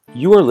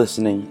You are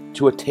listening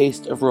to A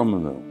Taste of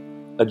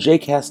Romumu, a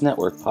JCast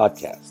Network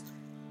podcast.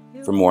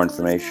 For more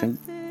information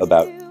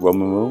about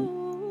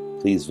Romumu,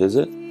 please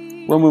visit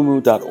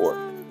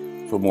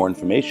romumu.org. For more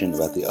information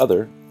about the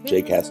other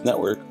JCast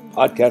Network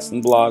podcasts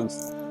and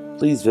blogs,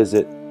 please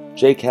visit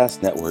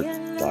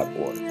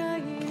jcastnetwork.org.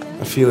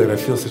 I feel it. I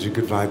feel such a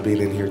good vibe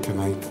being in here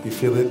tonight. You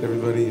feel it,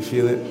 everybody? You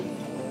feel it?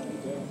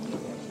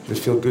 Does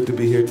it feel good to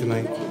be here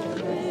tonight?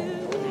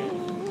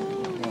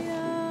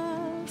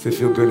 Does it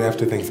feel good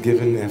after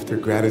Thanksgiving, after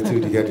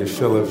gratitude? You got your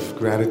fill of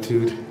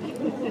gratitude?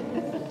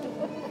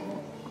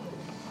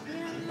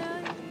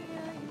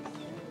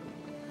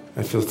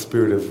 I feel the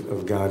Spirit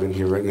of God in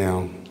here right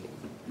now.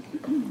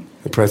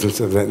 The presence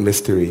of that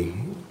mystery.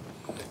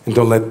 And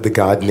don't let the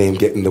God name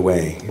get in the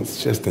way.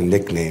 It's just a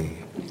nickname.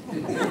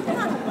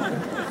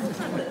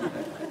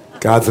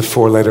 God's a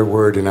 4-letter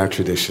word in our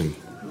tradition.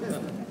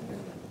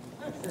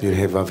 Yud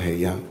He Vav He,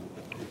 yeah.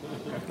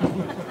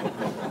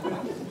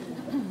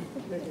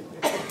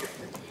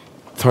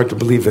 It's hard to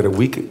believe that a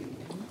week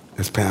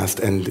has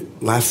passed, and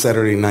last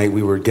Saturday night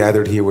we were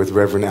gathered here with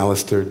Reverend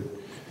Alistair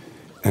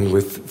and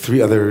with 3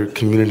 other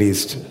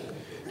communities,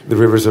 the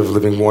Rivers of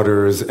Living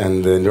Waters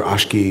and the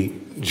Nurashki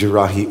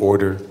Jirahi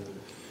Order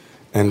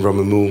and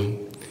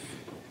Romumu.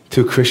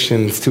 2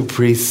 Christians, 2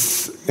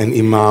 priests, an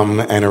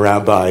imam, and a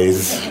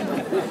rabbis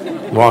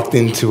walked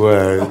into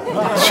a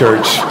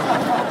church.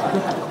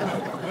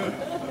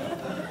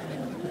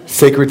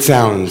 Sacred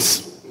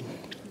sounds.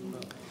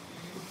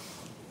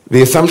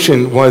 The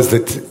assumption was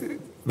that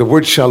the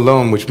word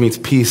shalom, which means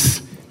peace,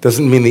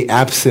 doesn't mean the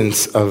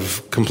absence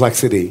of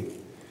complexity.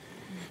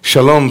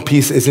 Shalom,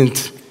 peace,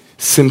 isn't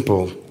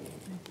simple.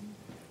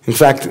 In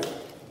fact,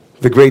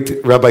 the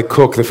great Rabbi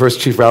Kook, the first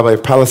chief rabbi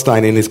of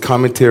Palestine, in his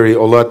commentary,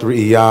 Olat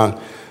Re'iyah,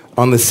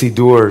 on the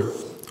Siddur,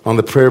 on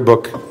the prayer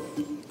book,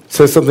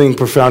 says something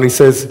profound. He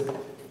says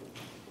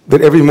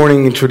that every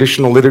morning in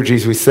traditional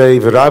liturgies we say,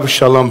 V'rav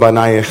shalom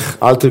banayich,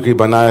 al tukri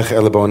banayich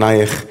ele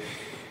bonayich,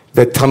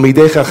 that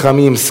Talmidei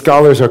Chachamim,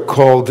 scholars, are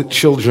called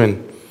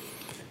children.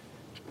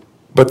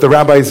 But the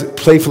rabbis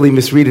playfully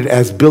misread it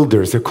as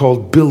builders. They're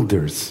called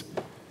builders.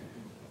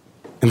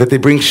 And that they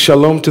bring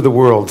shalom to the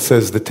world,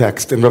 says the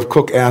text. And Rav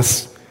Kook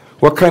asks,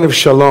 what kind of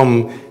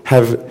shalom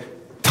have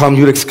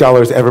Talmudic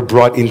scholars ever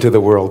brought into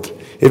the world?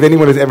 If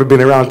anyone has ever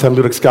been around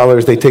Talmudic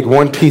scholars, they take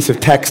one piece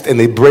of text and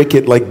they break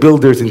it like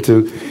builders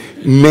into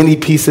many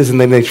pieces, and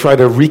then they try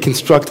to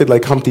reconstruct it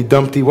like Humpty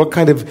Dumpty. What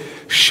kind of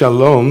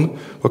shalom,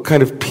 what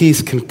kind of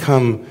peace can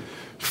come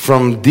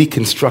from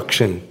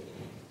deconstruction?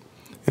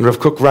 And Rav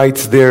Kook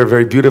writes there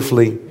very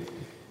beautifully,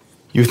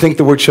 you think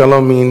the word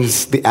shalom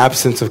means the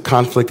absence of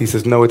conflict. He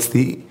says, no, it's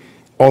the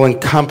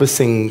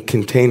all-encompassing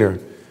container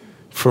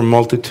for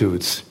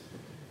multitudes.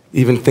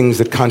 Even things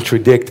that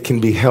contradict can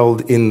be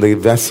held in the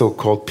vessel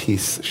called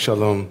peace,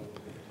 shalom.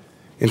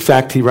 In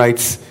fact, he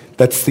writes,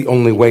 that's the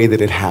only way that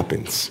it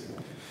happens.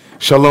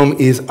 Shalom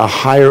is a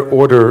higher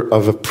order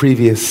of a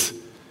previous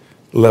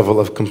level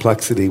of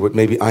complexity. What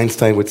maybe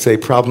Einstein would say,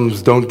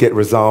 problems don't get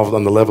resolved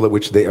on the level at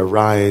which they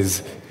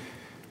arise,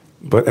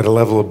 but at a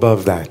level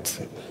above that.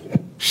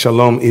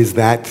 Shalom is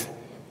that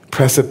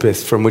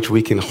precipice from which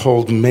we can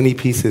hold many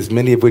pieces,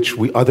 many of which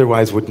we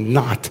otherwise would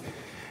not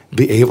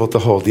be able to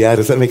hold. Yeah,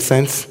 does that make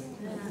sense?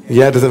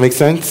 Yeah, does that make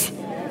sense?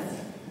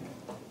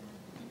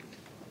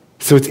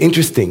 So it's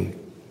interesting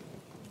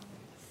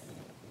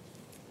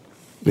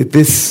that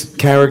this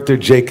character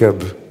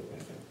Jacob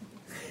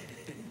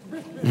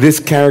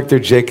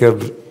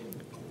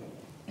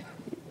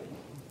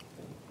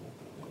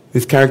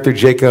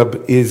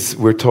is,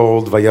 we're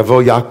told,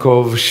 Vayavo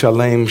Yaakov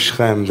Shalem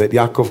Shechem, that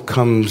Yaakov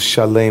comes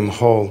Shalem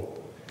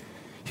whole.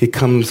 He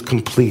comes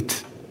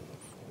complete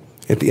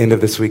at the end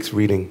of this week's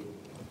reading.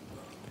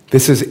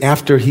 This is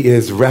after he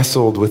has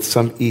wrestled with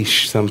some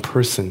ish, some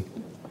person.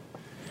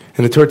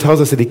 And the Torah tells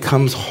us that he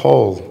comes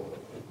whole.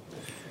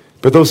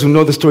 But those who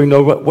know the story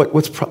know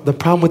what's the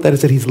problem with that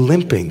is that he's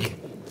limping.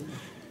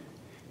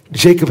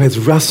 Jacob has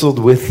wrestled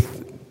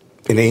with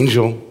an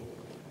angel,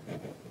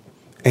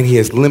 and he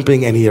is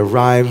limping, and he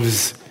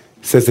arrives,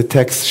 says the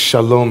text,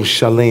 shalom,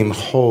 shalem,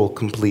 whole,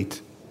 complete.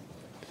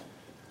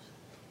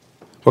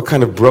 What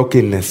kind of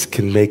brokenness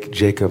can make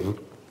Jacob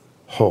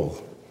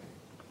whole?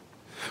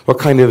 What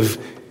kind of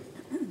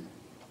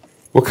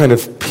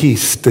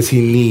peace does he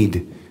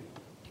need?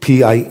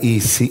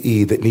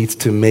 P-I-E-C-E, that needs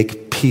to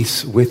make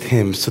peace with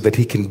him so that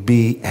he can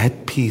be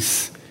at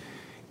peace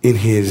in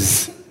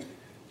his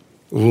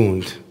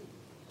wound.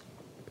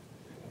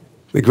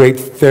 The great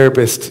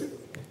therapist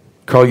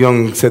Carl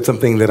Jung said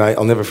something that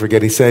I'll never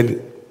forget. He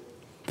said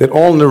that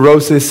all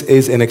neurosis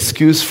is an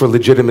excuse for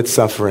legitimate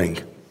suffering.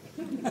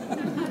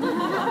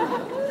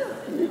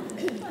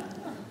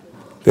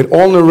 That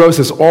all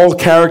neurosis, all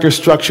character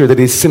structure that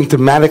is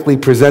symptomatically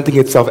presenting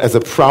itself as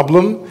a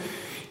problem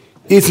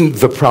isn't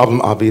the problem,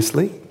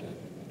 obviously.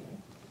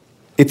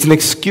 It's an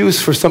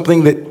excuse for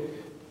something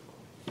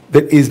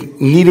that is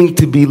needing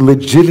to be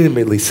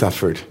legitimately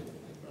suffered.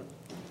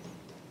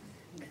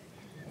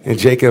 And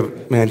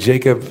Jacob,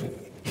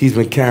 he's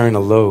been carrying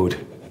a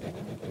load.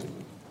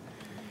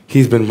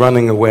 He's been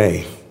running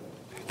away.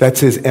 That's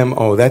his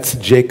M.O. That's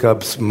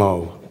Jacob's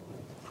Mo.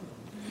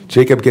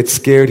 Jacob gets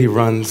scared, he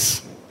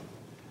runs.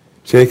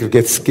 Jacob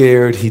gets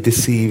scared, he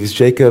deceives.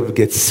 Jacob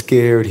gets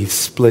scared, he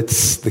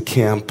splits the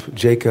camp.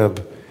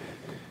 Jacob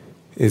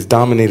is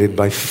dominated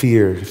by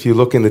fear. If you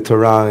look in the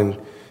Torah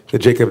and the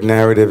Jacob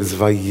narrative is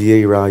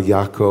Vayera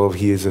Yaakov,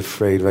 he is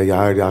afraid.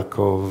 Vayar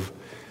Yaakov.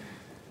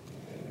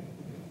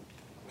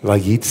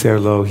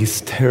 Vayitzer lo,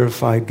 he's a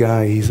terrified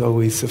guy, he's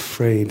always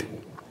afraid.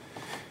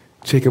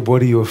 Jacob,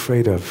 what are you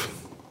afraid of?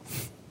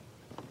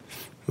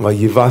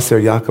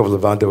 Vayivaser Yaakov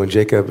levado, and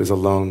Jacob is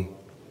alone.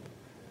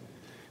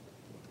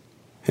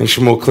 And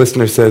Shmuel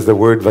Klistner says the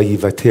word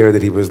vayivater,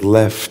 that he was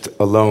left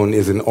alone,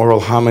 is an oral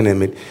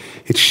homonym.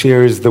 It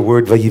shares the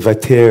word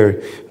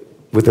vayivater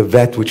with a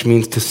vet, which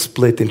means to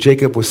split. And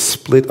Jacob was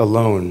split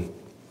alone.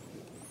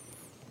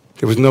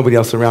 There was nobody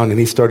else around, and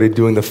he started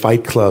doing the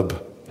Fight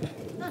Club.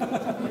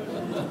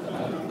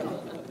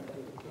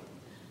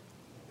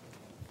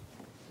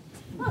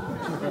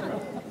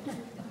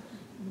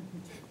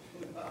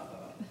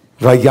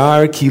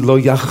 Vayar ki lo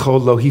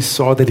yacholo, he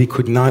saw that he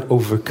could not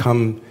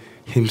overcome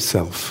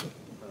himself.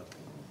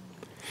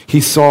 He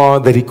saw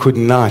that he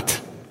couldn't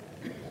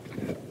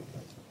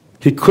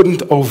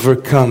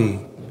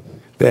overcome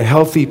the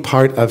healthy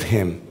part of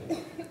him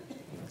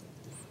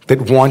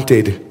that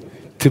wanted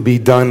to be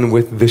done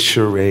with the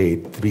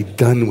charade, to be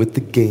done with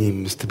the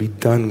games, to be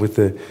done with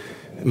the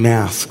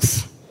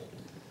masks.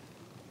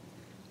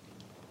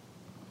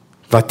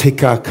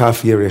 Vatika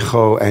kaf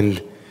yerecho,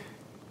 and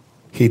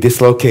he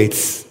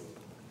dislocates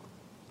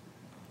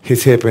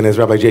his hip, and as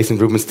Rabbi Jason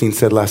Rubenstein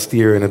said last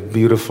year in a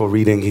beautiful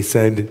reading, he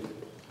said,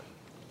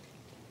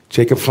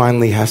 Jacob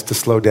finally has to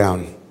slow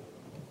down.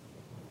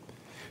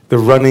 The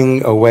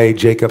running away,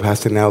 Jacob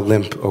has to now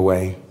limp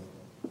away.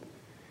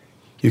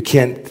 You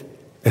can't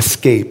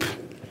escape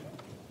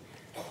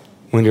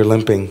when you're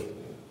limping.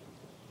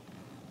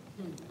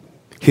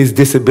 His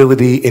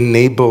disability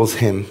enables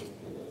him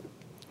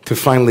to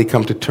finally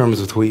come to terms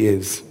with who he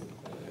is.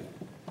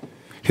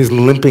 His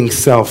limping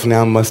self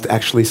now must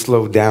actually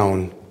slow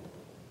down.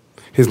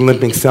 His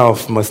limping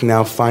self must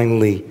now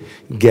finally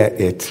get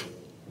it.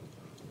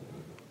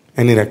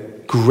 And in a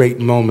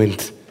great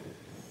moment,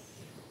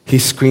 he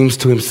screams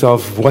to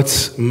himself,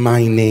 "What's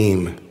my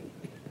name?"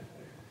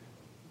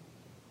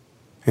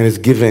 And is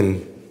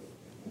given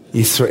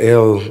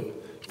Yisrael,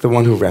 the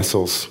one who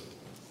wrestles.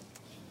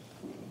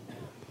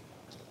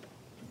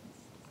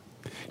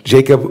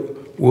 Jacob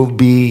will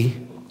be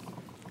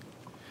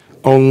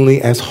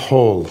only as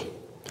whole,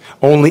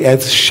 only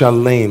as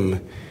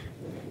shalem,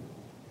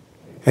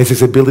 as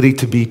his ability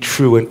to be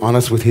true and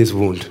honest with his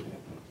wound,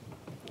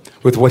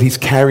 with what he's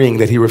carrying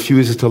that he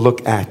refuses to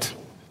look at.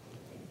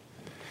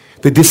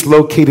 The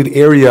dislocated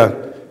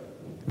area,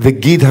 the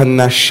gid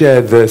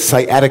hanasheh, the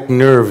sciatic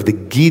nerve, the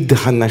gid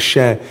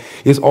hanasheh,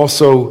 is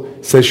also,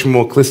 says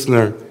Shmuel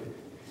Klistner,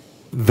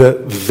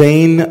 the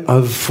vein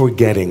of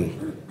forgetting.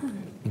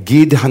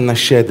 Gid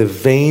hanasheh, the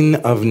vein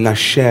of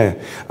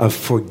nasheh, of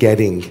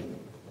forgetting.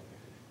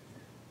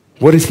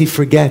 What does he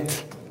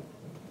forget?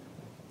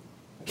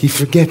 He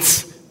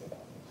forgets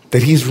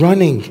that he's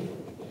running.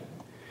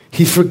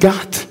 He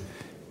forgot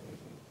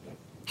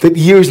that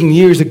years and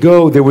years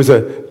ago there was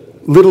a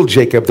little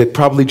Jacob that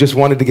probably just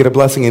wanted to get a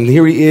blessing, and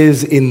here he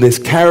is in this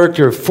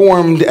character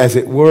formed, as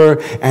it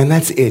were, and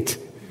that's it.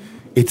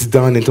 It's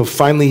done until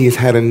finally he's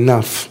had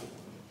enough.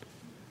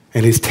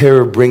 And his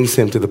terror brings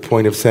him to the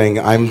point of saying,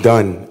 I'm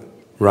done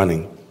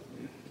running.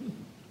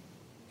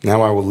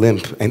 Now I will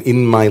limp, and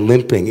in my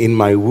limping, in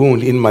my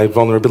wound, in my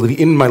vulnerability,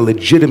 in my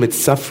legitimate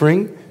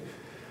suffering,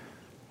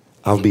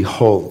 I'll be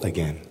whole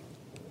again.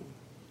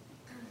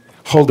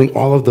 Holding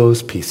all of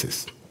those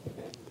pieces.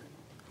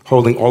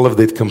 Holding all of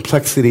the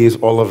complexities,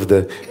 all of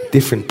the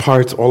different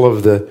parts, all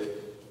of the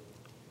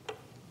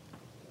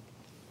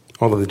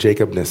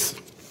Jacobness.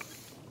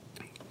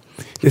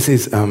 This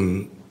is,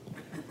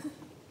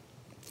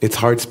 it's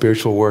hard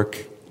spiritual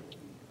work.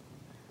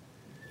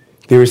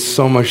 There is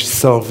so much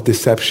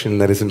self-deception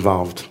that is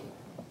involved.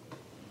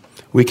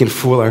 We can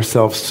fool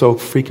ourselves so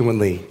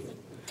frequently.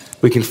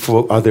 We can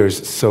fool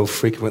others so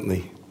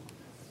frequently.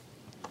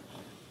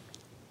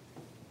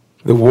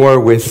 The war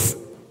with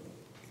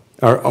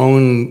our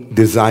own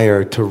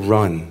desire to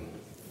run.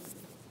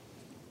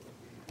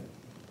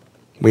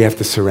 We have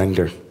to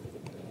surrender.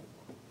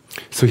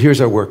 So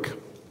here's our work.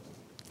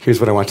 Here's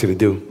what I want you to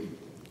do.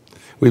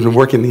 We've been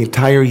working the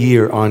entire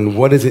year on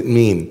what does it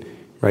mean,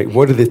 right?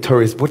 What are the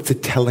Torahs? What's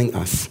it telling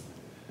us?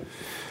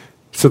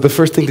 So the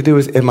first thing to do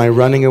is, am I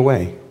running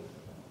away?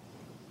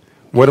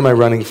 What am I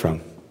running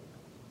from?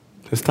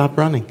 So stop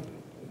running.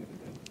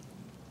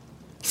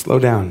 Slow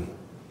down.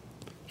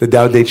 The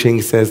Tao Te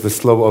Ching says the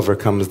slow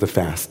overcomes the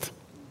fast.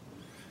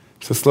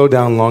 So slow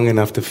down long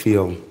enough to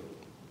feel.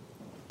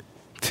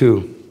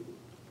 2,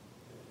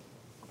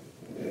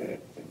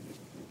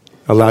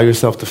 allow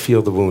yourself to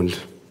feel the wound.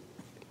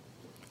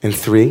 And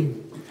 3,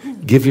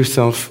 give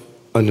yourself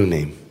a new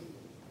name.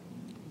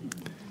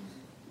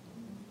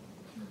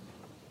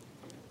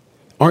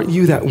 Aren't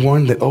you that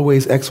one that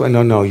always X, Y?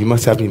 No, you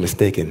must have me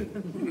mistaken.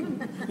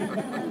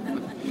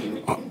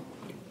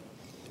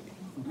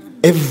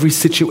 Every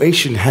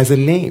situation has a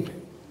name.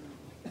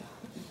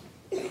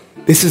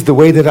 This is the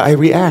way that I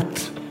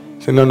react.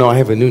 So no, I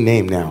have a new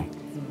name now.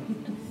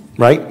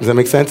 Right? Does that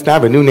make sense? Now I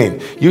have a new name.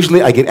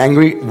 Usually I get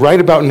angry right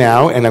about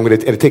now, and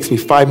it takes me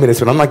 5 minutes,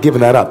 but I'm not giving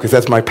that up because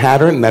that's my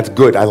pattern, and that's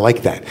good. I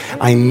like that.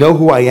 I know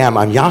who I am.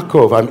 I'm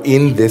Yaakov. I'm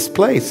in this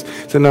place.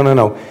 So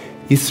no.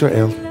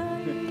 Israel.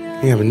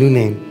 You have a new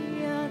name.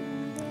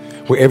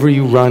 Wherever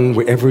you run,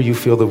 wherever you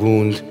feel the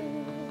wound,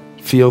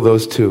 feel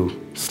those two.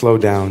 Slow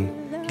down.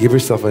 Give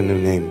yourself a new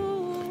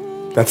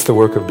name. That's the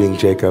work of being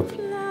Jacob,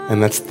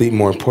 and that's the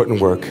more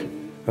important work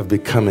of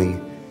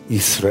becoming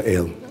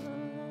Israel.